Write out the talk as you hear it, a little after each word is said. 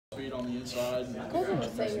on the inside. Colton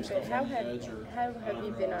was saying that how have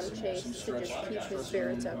you been on Chase to just keep his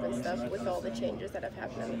spirits up and stuff with all the changes that have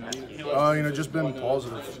happened in the past? Just been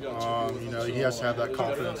positive. He has to have that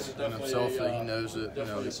confidence in himself that he knows that,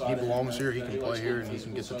 he belongs here, he can play here, and he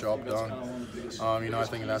can get the job done. I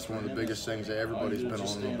think that's one of the biggest things that everybody's been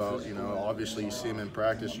on him about. Obviously you see him in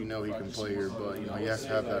practice, he can play here, but, he has to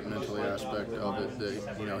have that mentally aspect of it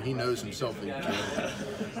that, he knows himself that he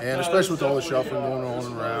can. And especially with all the shuffling going on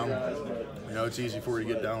and around, it's easy for you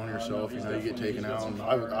to get down on yourself. You get taken out. And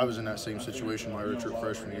I was in that same situation my redshirt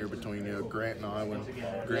freshman year between Grant and I when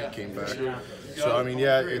Grant came back. So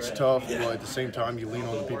it's tough, but at the same time you lean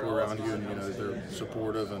on the people around you, and they're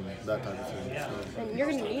supportive and that type of thing. So. And you're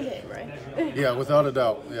going to need it, right? Yeah, without a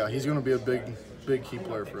doubt. Yeah, he's going to be a big key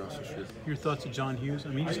player for us this year. Your thoughts of John Hughes?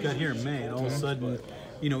 He just got here in May, and all of a sudden,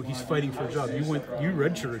 he's fighting for a job. You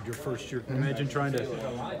redshirted your first year. Can you imagine trying to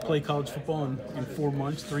play college football in 4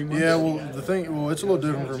 months, 3 months? Yeah, it's a little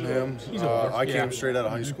different from him. I came straight out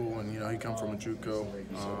of high school, and he come from a JUCO.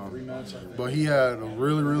 But he had a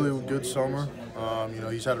really, really good summer.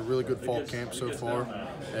 He's had a really good fall camp so far,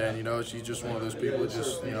 and he's just one of those people that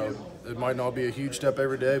just it might not be a huge step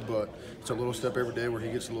every day, but it's a little step every day where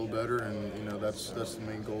he gets a little better, and that's the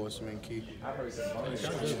main goal. That's the main key.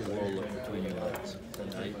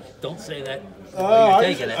 Don't say that.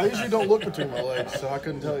 I usually don't look between my legs, so I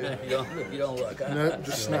couldn't tell you. You don't look. Huh? No,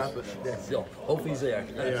 just snap it. Hope he's there.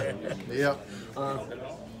 Yeah.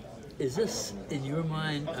 Is this, in your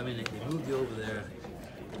mind, they moved you over there,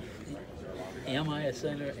 am I a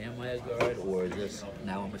center, am I a guard, or is this,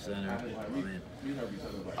 now I'm a center?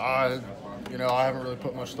 I haven't really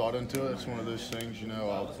put much thought into it. It's one of those things,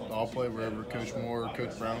 I'll play wherever Coach Moore or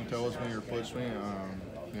Coach Brown tells me or puts me.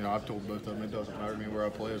 I've told both of them it doesn't matter to me where I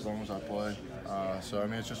play as long as I play.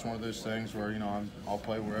 It's just one of those things where, I'll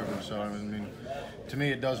play wherever. So, to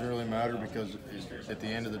me, it doesn't really matter because at the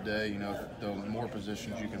end of the day, the more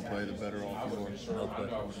positions you can play, the better off you are. Okay.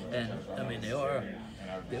 And,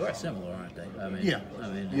 they are similar, aren't they? Yeah.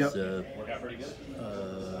 It's,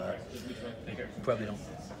 probably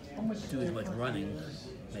don't do as much running.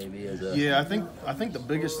 Maybe as a yeah, I think the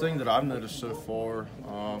biggest thing that I've noticed so far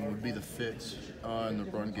would be the fits in the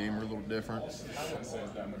run game are a little different.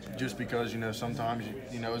 Just because sometimes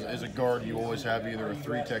as a guard you always have either a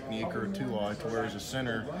 3 technique or a 2-eye, to where as a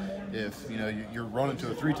center, if you're running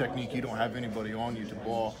to a 3 technique, you don't have anybody on you to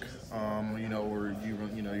block, or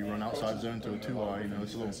you run outside zone to a 2-eye.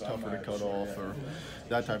 It's a little tougher to cut off or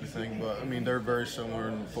that type of thing. But they're very similar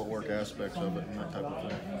in the footwork aspects of it and that type of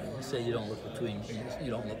thing. You say you don't look between, you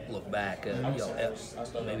don't look back,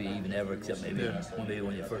 maybe even ever, except maybe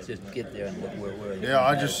when you first just get there and look where you. Yeah,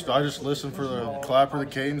 I just listen for the clap or the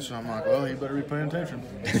cadence, and I'm like, well, he better be paying attention.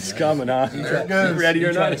 It's coming, huh? There it goes. Ready or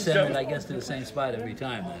You try not? to send it, I guess, to the same spot every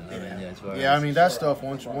time. Then. That stuff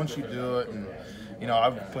once you do it, and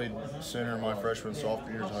I've played center my freshman,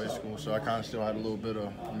 sophomore years of high school, so I kind of still had a little bit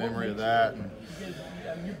of memory of that. And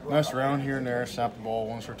mess around here and there, snap the ball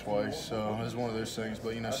once or twice. So it's one of those things.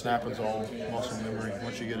 But snapping's all muscle memory.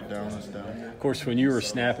 Once you get it down, it's down. Of course, when you were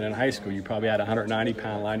snapping in high school, you probably had a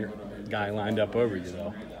 190-pound guy lined up over you,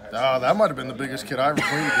 though. That might have been the biggest kid I ever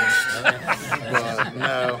played against. But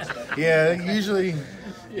no, yeah, usually.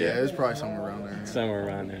 Yeah, it was probably somewhere around there. Somewhere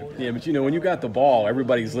around there. Yeah, but when you got the ball,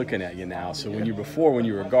 everybody's looking at you now. So when you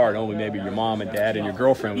were a guard, only maybe your mom and dad and your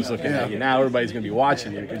girlfriend was looking at you. Now everybody's going to be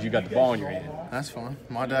watching you because you got the ball in your hand. That's fun.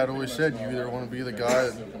 My dad always said you either want to be the guy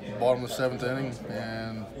at the bottom of the 7th inning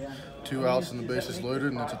and 2 outs and the bases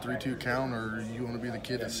loaded and it's a 3-2 count, or you want to be the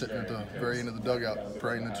kid that's sitting at the very end of the dugout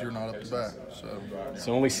praying that you're not up to bat.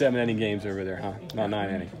 So only 7-inning games over there, huh? Not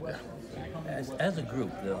 9-inning. Yeah. As a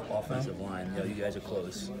group, the offensive line, you guys are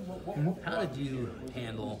close. How did you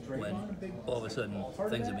handle when all of a sudden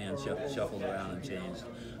things are being shuffled around and changed?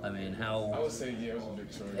 How,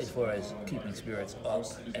 as far as keeping spirits up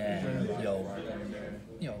and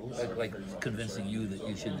like convincing you that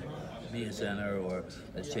you should be a center, or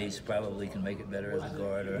that Chase probably can make it better as a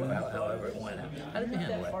guard, or however it went. How did you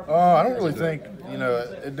handle that? I don't really think,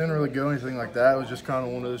 it didn't really go anything like that. It was just kind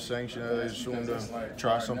of one of those things, they just wanted to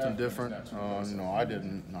try something different. I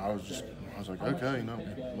didn't. I was like, okay,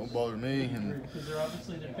 don't bother me. And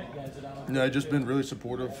just been really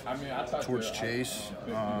supportive towards Chase,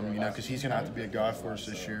 because he's gonna have to be a guy for us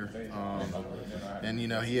this year.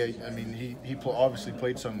 He obviously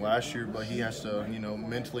played some last year, but he has to,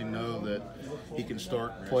 mentally know that he can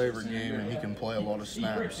play every game, and he can play a lot of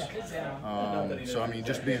snaps.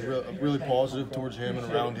 Just being really positive towards him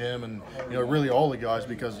and around him, and really all the guys,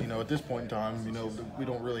 because at this point in time, we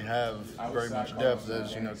don't really have very much depth,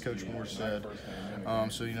 as Coach Moore said.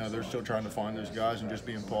 So, you know, they're still trying to find those guys and just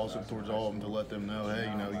being positive towards all of them to let them know, hey,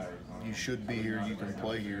 you know, you should be here, you can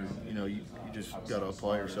play here. You know, you just got to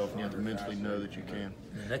apply yourself, and you have to mentally know that you can.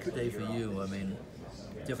 The next day for you, I mean,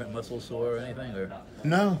 different muscle sore or anything, or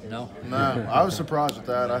No. no? I was surprised at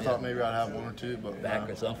that. I thought maybe I'd have one or two, but Back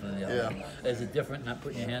or something? Yeah. Is it different not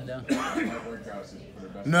putting your hand down?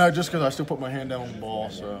 no, just because I still put my hand down on the ball,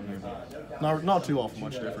 so I mean, not too awful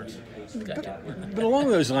much difference. Gotcha. But along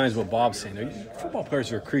those lines, what Bob's saying, you know, football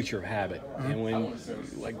players are a creature of habit, and when,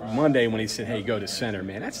 like Monday, when he said, "Hey, go to center,"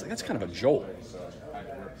 man, that's kind of a jolt.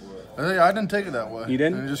 I didn't take it that way. You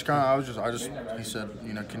didn't? And it just kind of, he said,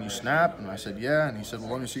 you know, can you snap? And I said, yeah. And he said,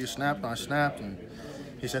 well, let me see you snap. And I snapped. And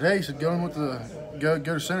he said, hey, go in with go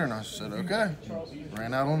to center. And I said, okay.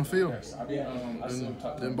 Ran out on the field.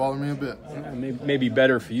 Didn't bother me a bit. Maybe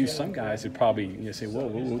better for you. Some guys would probably say, whoa,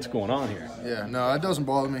 what's going on here? Yeah, no, it doesn't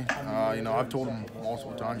bother me. You know, I've told him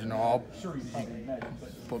multiple times, you know, I'll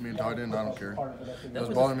put me in tight end, I don't care. It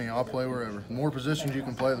doesn't bother me. I'll play wherever. The more positions you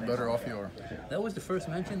can play, the better off you are. That was the first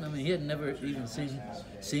mention? I mean, he had never even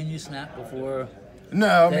seen you snap before?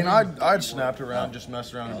 No, I mean, I'd snapped around, just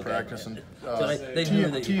messed around in practice, and they knew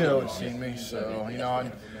that you Tio played. had seen me, so, you know,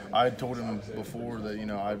 I had told him before that, you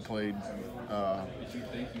know, I'd played,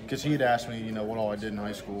 because he had asked me, you know, what all I did in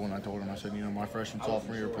high school, and I told him, I said, you know, my freshman,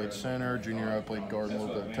 sophomore year I played center, junior year I played guard and a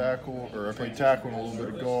little bit of tackle, or I played tackle and a little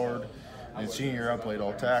bit of guard, and senior year I played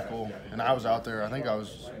all tackle, and I was out there, I think I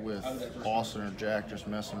was with Austin or Jack just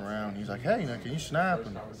messing around. He's like, hey, you know, can you snap?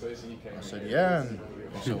 And I said, yeah, and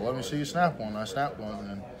he said, well, let me see you snap one. I snapped one,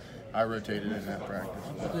 and I rotated in that practice.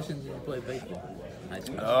 What position did you play baseball? High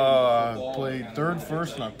school? I played third,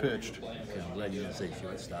 first, and I pitched. Okay, I'm glad you didn't say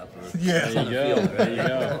shortstop. Or Yeah. on the There you field, go. right? There you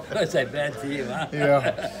go. That's a bad team, huh? Yeah,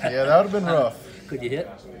 that would have been rough. Could you hit?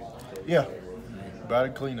 Yeah,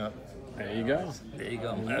 batted cleanup. There you go. There you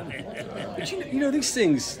go. But you know, these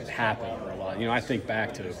things happen a lot. You know, I think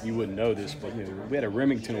back to, you wouldn't know this, but you know, we had a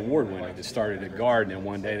Remington Award winner that started at guard, and then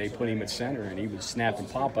one day they put him at center, and he was snapping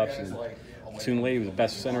pop-ups, and soon later he was the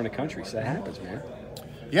best center in the country. So that happens, man.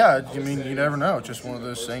 Yeah, I mean, you never know. It's just one of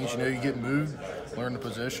those things. You know, you get moved, learn the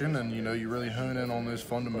position, and, you know, you really hone in on those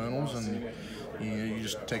fundamentals, and you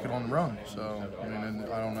just take it on the run. So, I mean,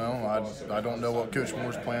 I don't know. I don't know what Coach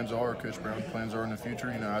Moore's plans are or Coach Brown's plans are in the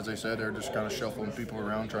future. You know, as they said, they're just kind of shuffling people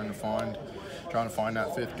around, trying to find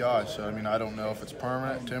that fifth guy. So, I mean, I don't know if it's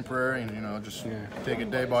permanent, temporary, and, you know, just take it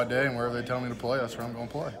day by day, and wherever they tell me to play, that's where I'm going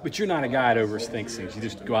to play. But you're not a guy that overthinks things. You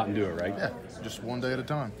just go out and do it, right? Yeah, just one day at a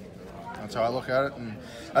time. That's how I look at it, and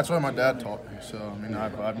that's what my dad taught me. So, I mean,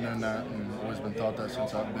 I've known that and always been taught that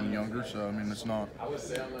since I've been younger. So, I mean,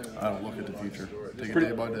 I don't look at the future. Take it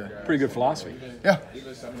day by day. Pretty good philosophy. Yeah,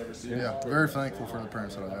 very thankful for the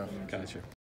parents that I have. Gotcha.